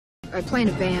I play in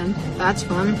a band. That's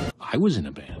fun. I was in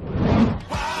a band.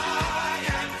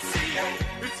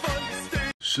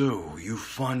 So, you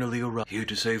finally arrived here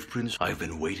to save Prince? I've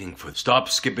been waiting for... Stop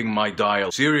skipping my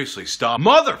dial. Seriously, stop.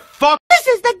 Motherfucker! This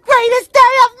is the greatest day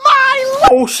of my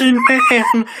life! Ocean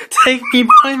Man, take me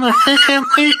by the hand,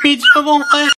 lead me to the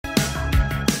land.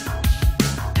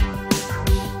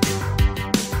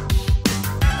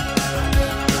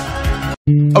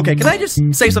 Okay, can I just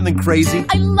say something crazy?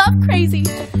 I love crazy.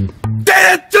 Wake me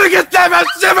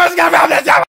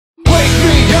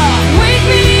up! Wake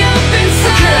me up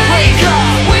inside. Wake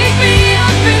up! Wake me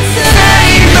up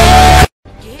inside.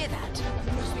 You hear that?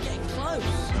 We must be getting close.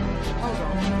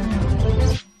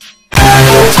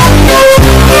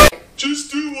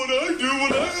 Just do what I do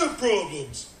when I have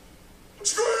problems.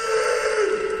 Scream!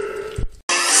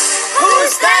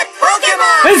 Who's that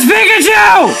Pokemon? It's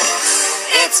Pikachu!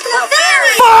 It's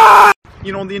Clefairy!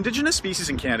 You know, the indigenous species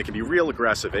in Canada can be real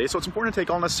aggressive, eh? So it's important to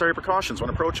take all necessary precautions when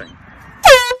approaching.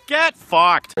 Get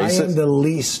fucked! I am the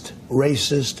least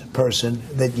racist person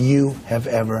that you have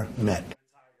ever met.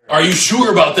 Are you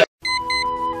sure about that?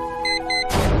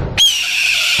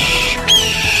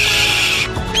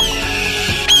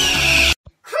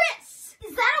 Chris,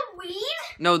 is that a weed?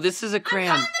 No, this is a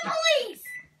crayon. I'm calling the police.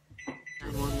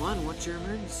 911, what's your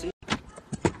emergency?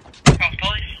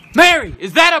 Mary,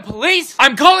 is that a police?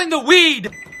 I'm calling the weed!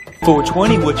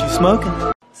 420, what you smoking?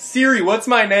 Siri, what's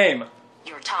my name?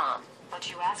 You're Tom,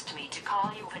 but you asked me to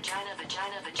call you vagina,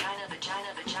 vagina, vagina,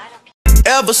 vagina, vagina.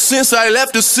 Ever since I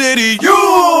left the city,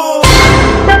 you!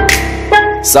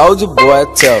 Soldier Boy,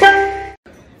 tell. Hey,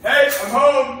 I'm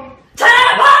home!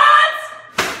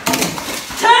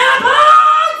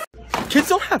 Kids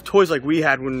don't have toys like we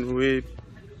had when we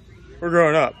were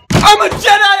growing up. I'm a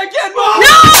Jedi again, Mom!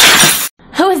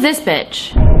 Who is this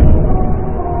bitch?